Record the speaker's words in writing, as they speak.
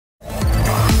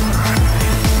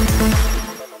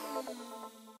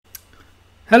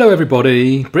Hello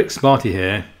everybody, Bricksmarty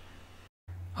here.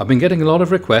 I've been getting a lot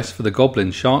of requests for the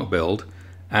Goblin Shark build,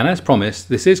 and as promised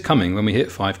this is coming when we hit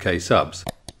 5k subs,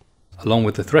 along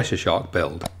with the Thresher Shark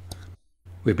build.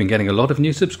 We've been getting a lot of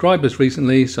new subscribers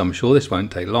recently, so I'm sure this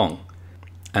won't take long.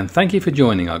 And thank you for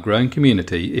joining our growing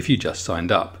community if you just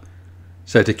signed up.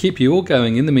 So to keep you all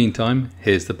going in the meantime,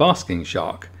 here's the Basking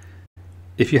Shark.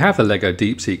 If you have the LEGO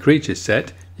Deep Sea Creatures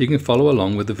set, you can follow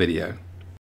along with the video.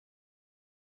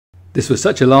 This was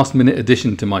such a last minute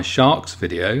addition to my Sharks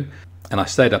video, and I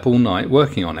stayed up all night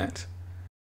working on it.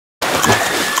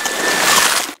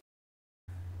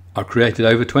 I've created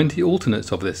over 20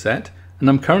 alternates of this set, and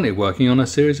I'm currently working on a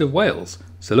series of whales,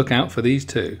 so look out for these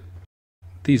too.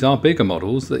 These are bigger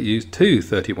models that use two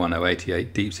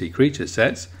 31088 Deep Sea Creatures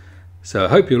sets, so I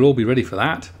hope you'll all be ready for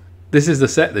that. This is the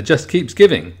set that just keeps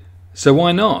giving, so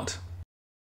why not?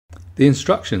 The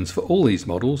instructions for all these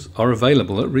models are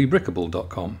available at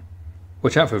Rebrickable.com.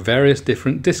 Watch out for various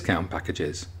different discount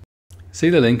packages.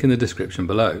 See the link in the description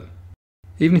below.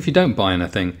 Even if you don't buy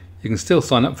anything, you can still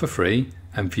sign up for free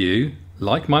and view,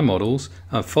 like my models,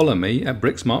 and follow me at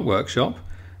Bricksmartworkshop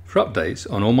for updates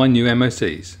on all my new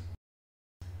MOCs.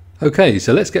 Okay,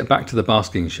 so let's get back to the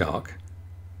Basking Shark.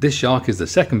 This shark is the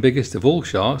second biggest of all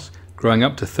sharks, growing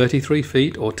up to 33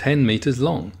 feet or 10 meters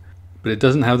long, but it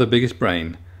doesn't have the biggest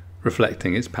brain,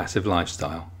 reflecting its passive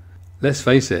lifestyle. Let's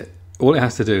face it, all it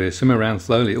has to do is swim around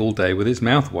slowly all day with its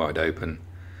mouth wide open.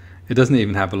 It doesn't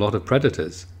even have a lot of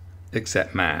predators,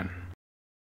 except man.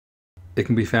 It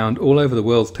can be found all over the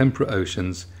world's temperate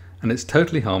oceans, and it's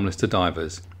totally harmless to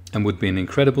divers, and would be an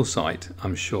incredible sight,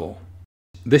 I'm sure.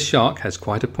 This shark has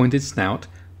quite a pointed snout,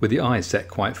 with the eyes set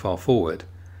quite far forward,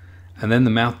 and then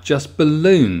the mouth just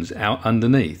balloons out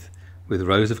underneath, with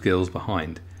rows of gills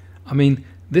behind. I mean,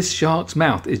 this shark's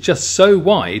mouth is just so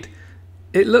wide,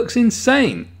 it looks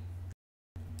insane!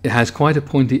 It has quite a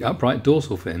pointy upright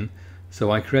dorsal fin,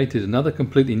 so I created another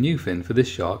completely new fin for this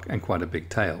shark and quite a big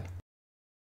tail.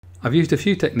 I've used a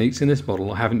few techniques in this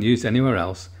model I haven't used anywhere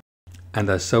else, and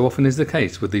as so often is the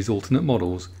case with these alternate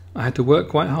models, I had to work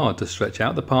quite hard to stretch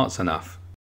out the parts enough.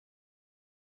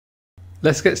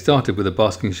 Let's get started with the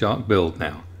Basking Shark build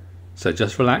now, so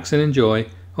just relax and enjoy,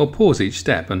 or pause each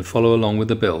step and follow along with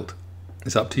the build.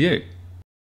 It's up to you.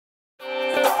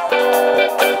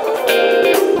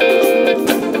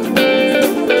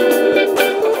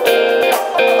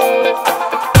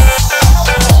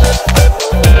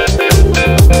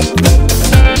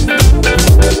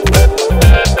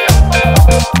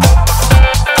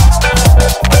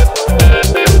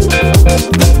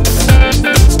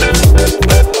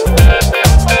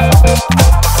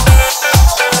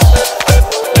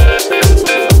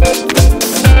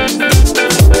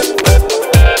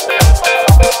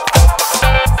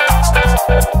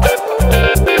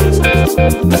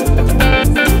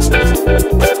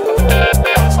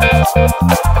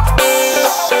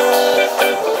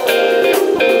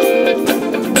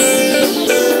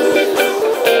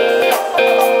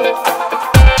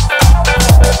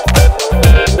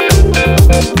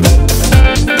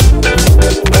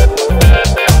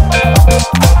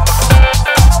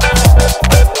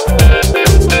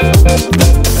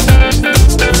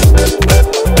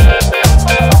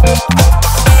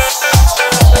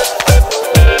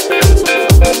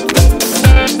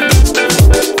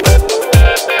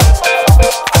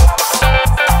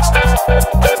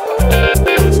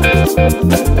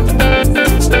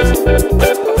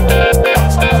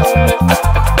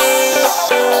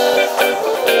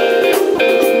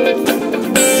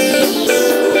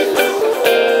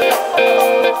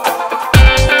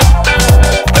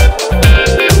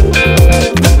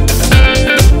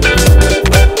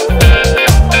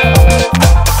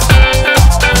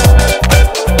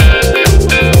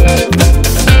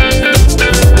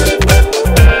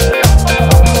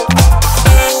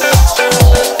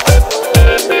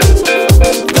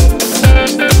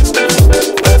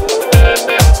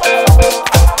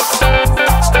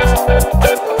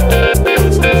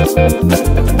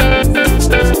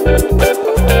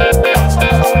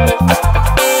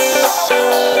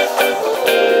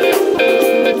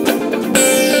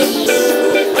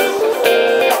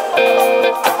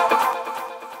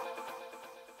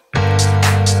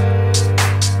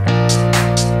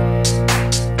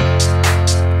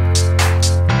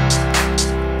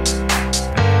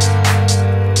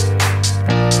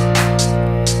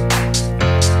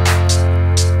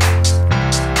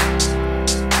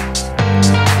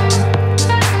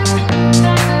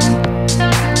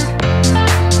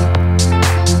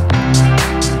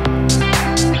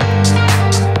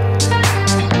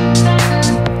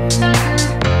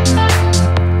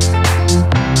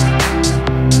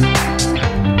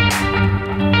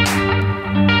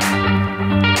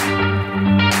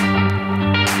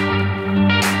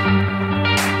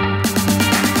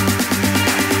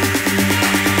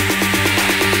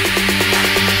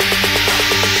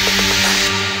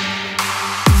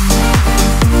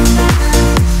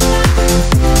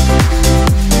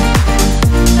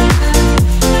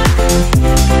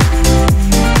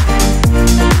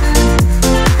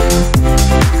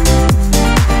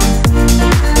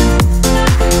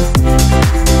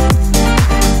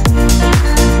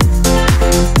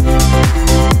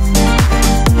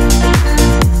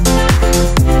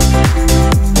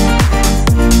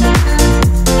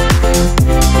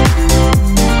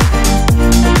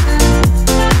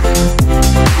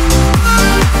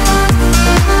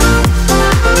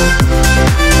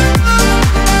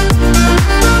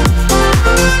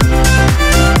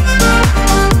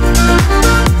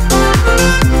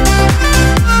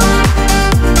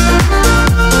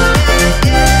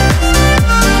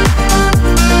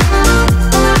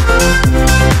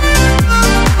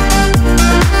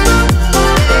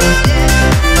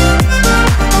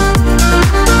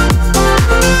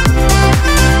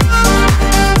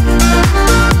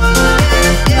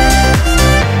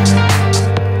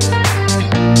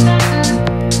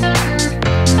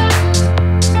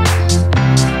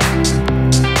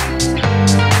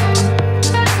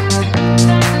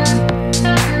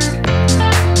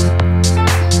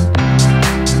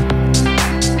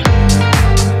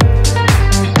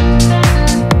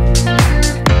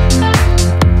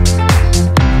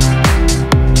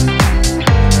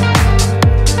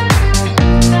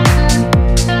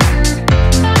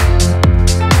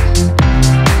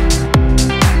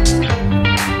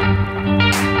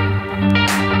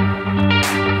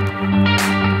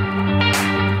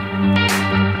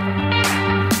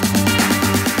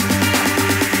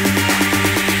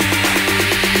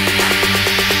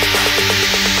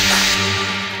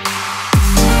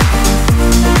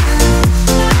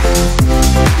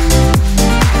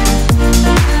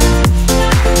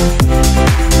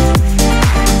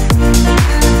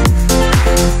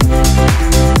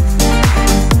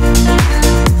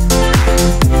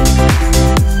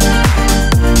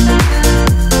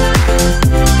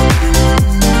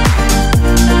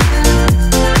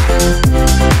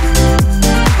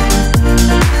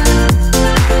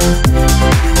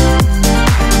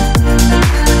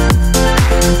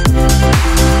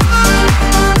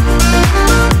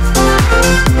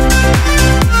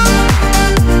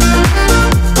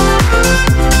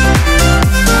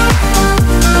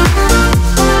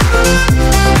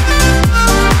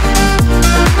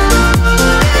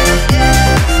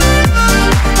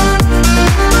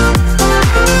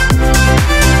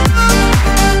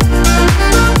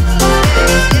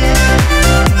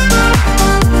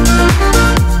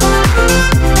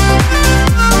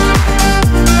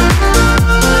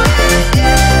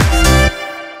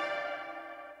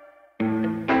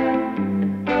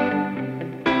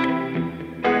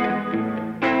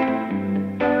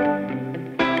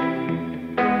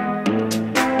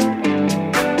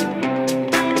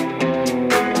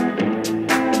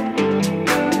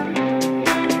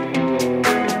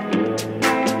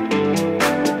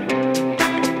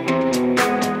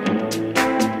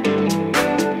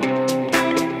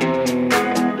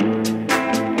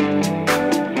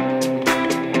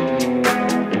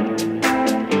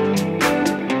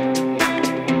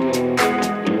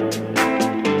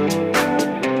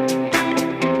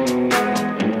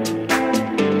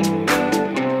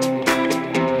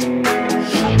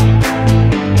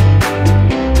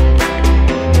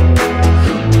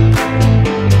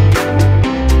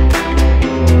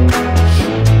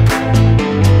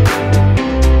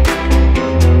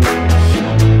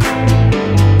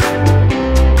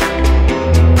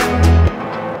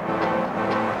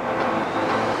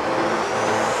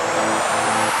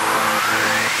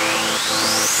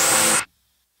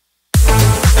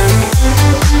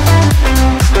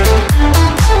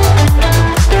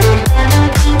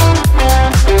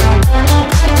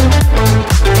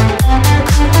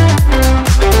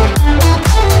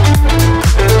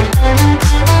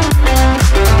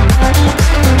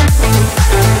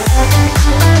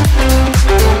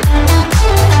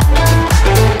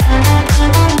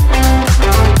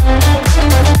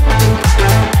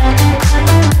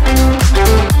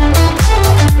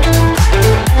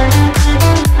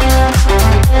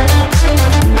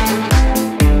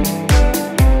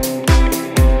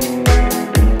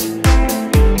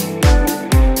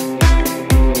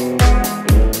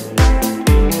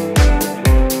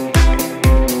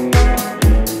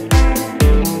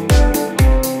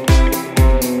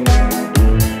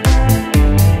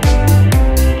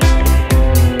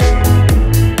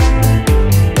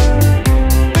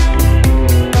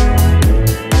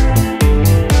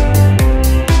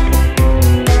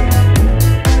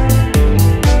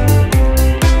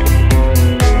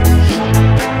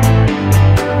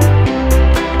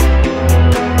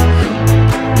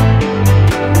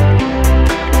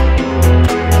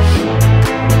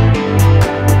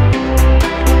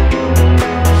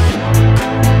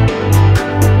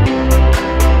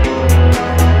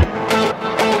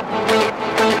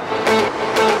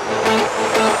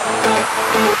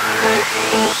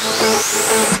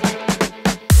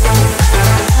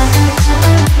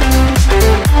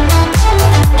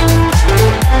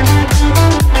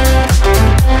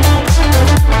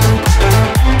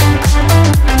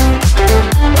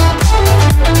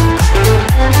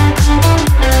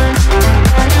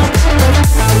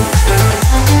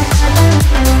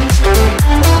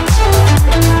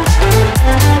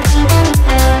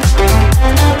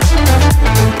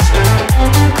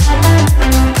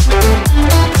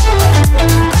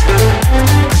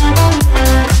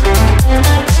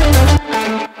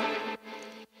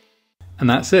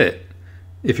 that's it.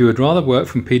 If you would rather work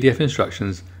from PDF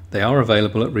instructions, they are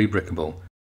available at Rebrickable.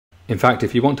 In fact,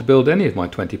 if you want to build any of my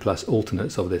 20 plus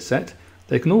alternates of this set,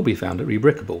 they can all be found at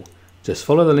Rebrickable. Just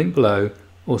follow the link below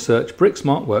or search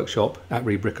Bricksmartworkshop at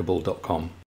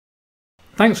rebrickable.com.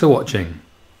 Thanks for watching.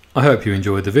 I hope you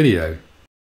enjoyed the video.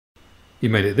 You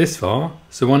made it this far,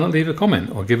 so why not leave a comment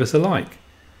or give us a like?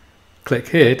 Click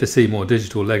here to see more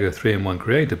digital LEGO 3-in-1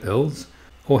 creator builds,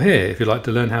 or here if you'd like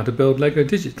to learn how to build LEGO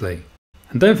digitally.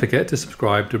 And don't forget to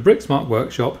subscribe to Bricksmart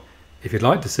Workshop if you'd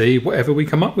like to see whatever we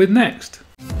come up with next.